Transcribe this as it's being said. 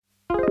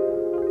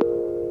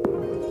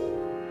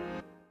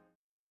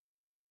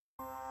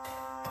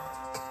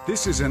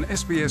This is an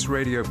SBS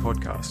radio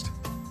podcast.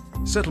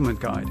 Settlement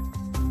Guide.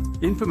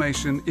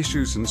 Information,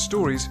 issues and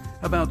stories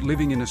about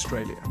living in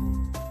Australia.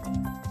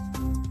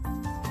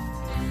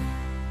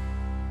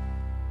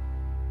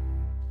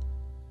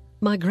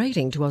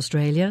 Migrating to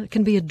Australia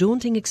can be a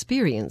daunting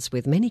experience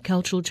with many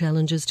cultural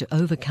challenges to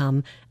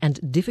overcome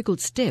and difficult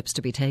steps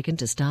to be taken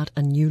to start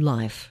a new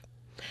life.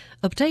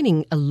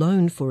 Obtaining a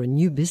loan for a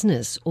new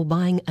business or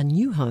buying a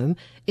new home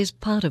is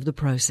part of the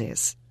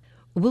process.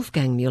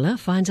 Wolfgang Müller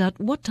finds out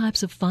what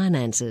types of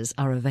finances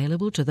are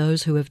available to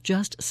those who have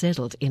just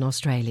settled in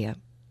Australia.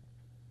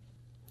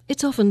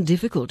 It's often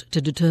difficult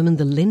to determine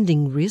the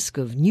lending risk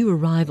of new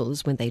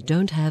arrivals when they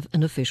don't have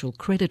an official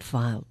credit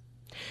file.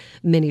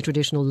 Many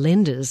traditional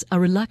lenders are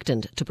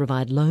reluctant to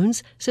provide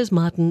loans, says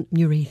Martin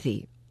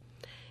Muriithi.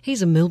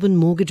 He's a Melbourne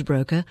mortgage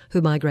broker who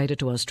migrated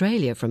to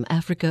Australia from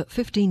Africa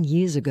 15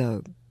 years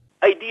ago.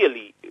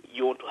 Ideally,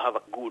 you want to have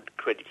a good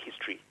credit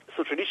history.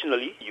 So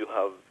traditionally, you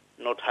have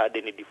not had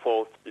any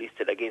defaults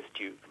listed against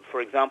you. For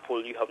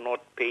example, you have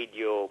not paid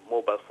your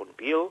mobile phone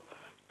bill.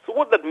 So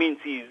what that means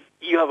is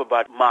you have a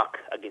bad mark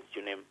against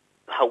your name.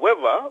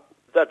 However,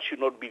 that should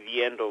not be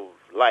the end of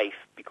life,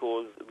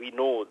 because we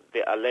know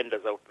there are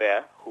lenders out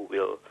there who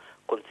will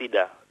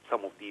consider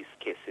some of these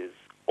cases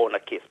on a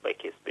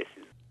case-by-case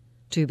basis.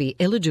 To be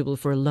eligible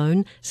for a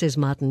loan, says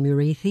Martin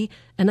Muriithi,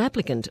 an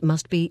applicant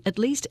must be at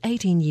least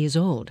 18 years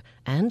old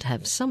and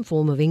have some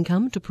form of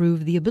income to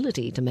prove the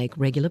ability to make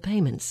regular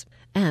payments,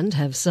 and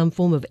have some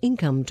form of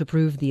income to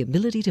prove the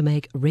ability to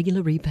make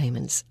regular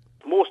repayments.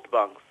 Most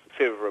banks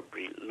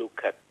favourably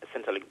look at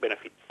Centrelink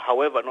benefits.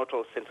 However, not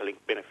all Centrelink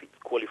benefits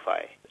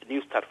qualify.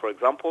 Newstart, for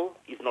example,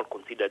 is not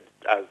considered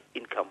as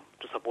income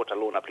to support a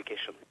loan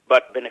application.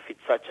 But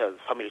benefits such as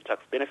family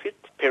tax benefit,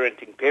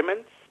 parenting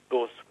payments,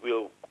 those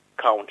will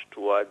count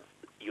towards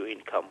your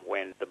income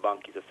when the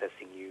bank is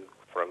assessing you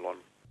for a loan.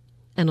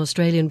 An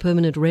Australian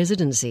permanent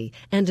residency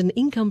and an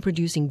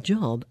income-producing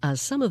job are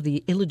some of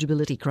the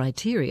eligibility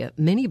criteria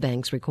many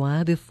banks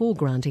require before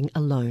granting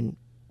a loan.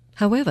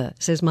 However,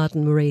 says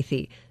Martin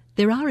Muriithi,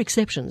 there are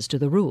exceptions to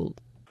the rule.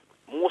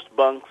 Most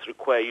banks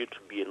require you to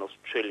be an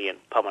Australian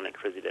permanent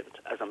resident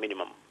as a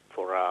minimum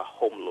for a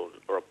home loan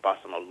or a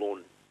personal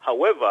loan.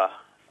 However,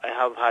 I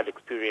have had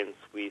experience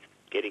with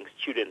getting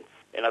students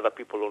and other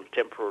people on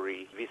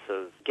temporary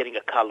visas getting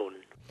a car loan.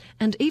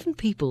 And even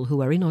people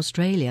who are in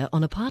Australia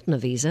on a partner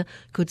visa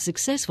could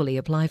successfully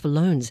apply for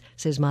loans,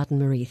 says Martin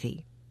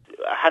Muriithi.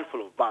 A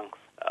handful of banks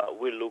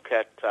will look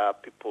at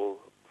people,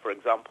 for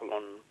example,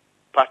 on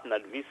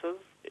partnered visas,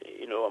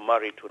 are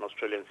married to an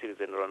Australian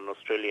citizen or an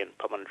Australian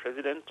permanent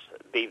resident.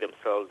 They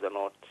themselves are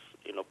not,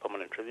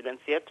 permanent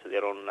residents yet.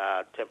 They're on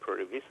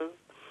temporary visas.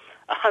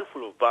 A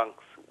handful of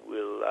banks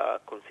will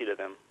consider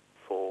them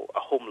for a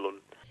home loan.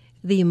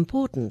 The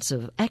importance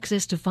of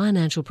access to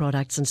financial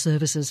products and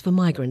services for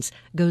migrants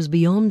goes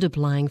beyond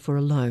applying for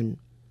a loan.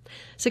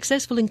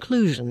 Successful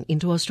inclusion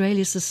into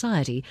Australia's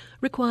society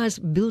requires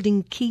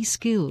building key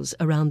skills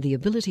around the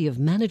ability of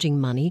managing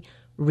money,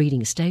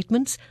 reading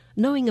statements,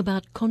 knowing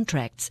about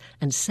contracts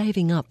and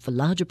saving up for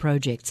larger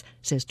projects,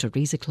 says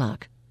Teresa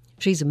Clark.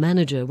 She's a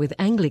manager with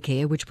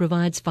Anglicare, which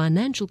provides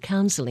financial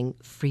counselling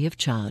free of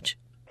charge.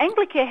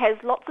 Anglicare has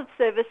lots of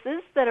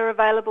services that are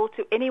available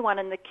to anyone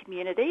in the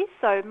community,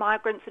 so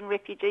migrants and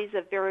refugees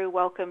are very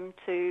welcome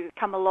to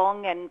come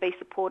along and be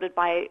supported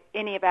by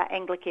any of our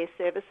Anglicare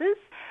services.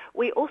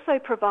 We also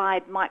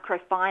provide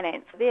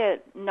microfinance. They're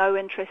no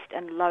interest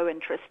and low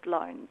interest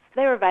loans.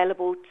 They're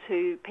available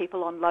to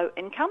people on low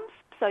incomes,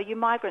 so your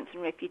migrants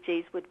and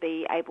refugees would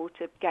be able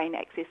to gain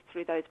access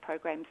through those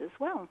programs as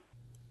well.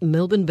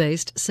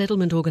 Melbourne-based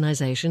settlement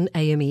organisation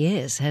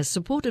AMES has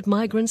supported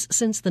migrants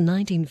since the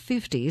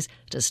 1950s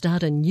to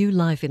start a new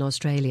life in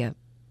Australia.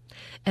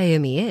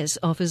 AMES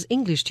offers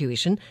English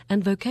tuition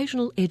and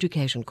vocational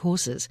education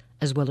courses,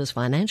 as well as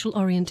financial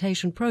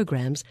orientation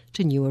programs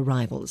to new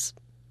arrivals.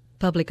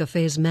 Public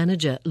Affairs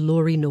Manager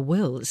Laurie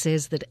Noel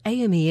says that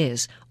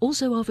AMES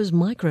also offers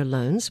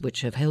microloans,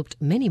 which have helped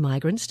many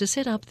migrants to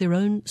set up their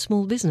own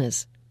small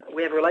business.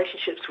 We have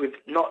relationships with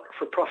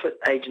not-for-profit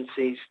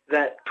agencies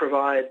that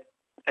provide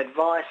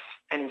advice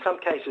and in some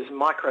cases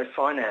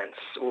microfinance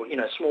or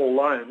small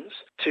loans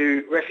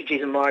to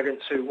refugees and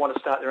migrants who want to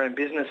start their own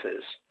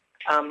businesses.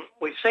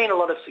 We've seen a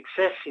lot of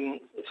success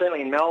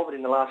certainly in Melbourne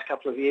in the last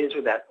couple of years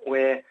with that,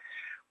 where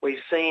we've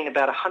seen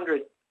about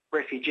 100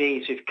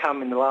 refugees who've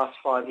come in the last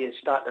 5 years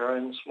start their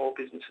own small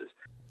businesses.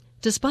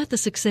 Despite the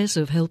success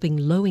of helping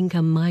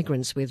low-income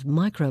migrants with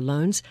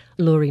microloans,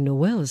 Laurie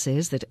Noel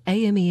says that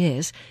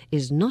AMES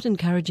is not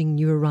encouraging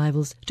new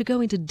arrivals to go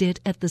into debt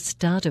at the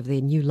start of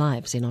their new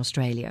lives in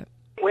Australia.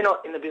 We're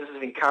not in the business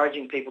of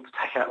encouraging people to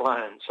take out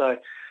loans, so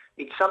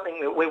it's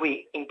something where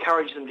we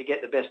encourage them to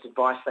get the best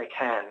advice they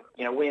can.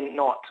 We're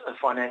not a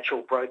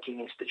financial broking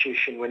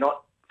institution, we're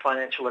not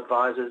financial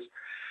advisors,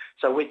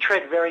 so we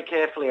tread very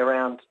carefully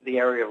around the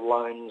area of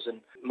loans and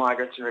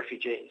migrants and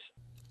refugees.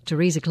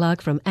 Teresa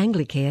Clark from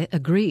Anglicare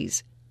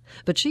agrees.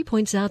 But she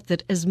points out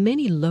that as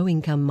many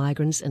low-income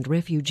migrants and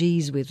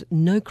refugees with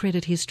no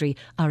credit history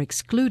are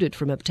excluded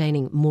from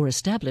obtaining more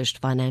established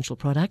financial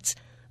products,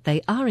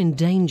 they are in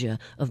danger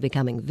of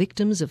becoming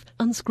victims of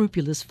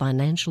unscrupulous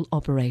financial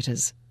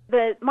operators.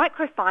 The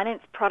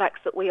microfinance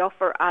products that we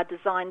offer are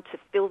designed to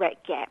fill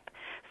that gap.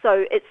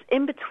 So it's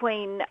in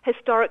between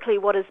historically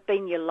what has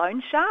been your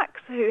loan sharks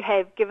who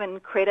have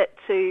given credit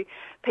to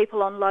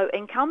people on low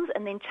incomes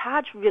and then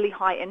charge really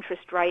high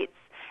interest rates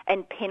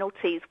and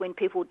penalties when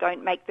people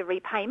don't make the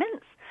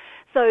repayments.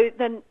 So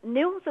the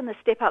nils and the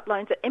step-up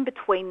loans are in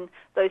between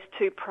those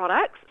two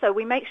products. So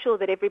we make sure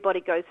that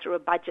everybody goes through a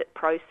budget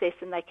process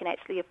and they can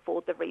actually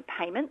afford the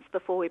repayments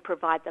before we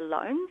provide the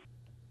loans.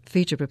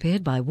 Feature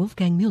prepared by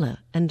Wolfgang Müller,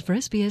 and for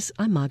SBS,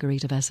 I'm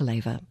Margarita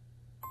Vasileva.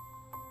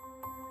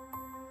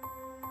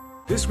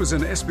 This was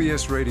an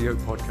SBS radio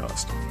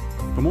podcast.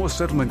 For more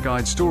Settlement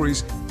Guide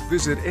stories,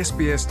 visit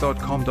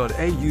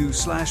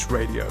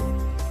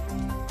sbs.com.au/radio.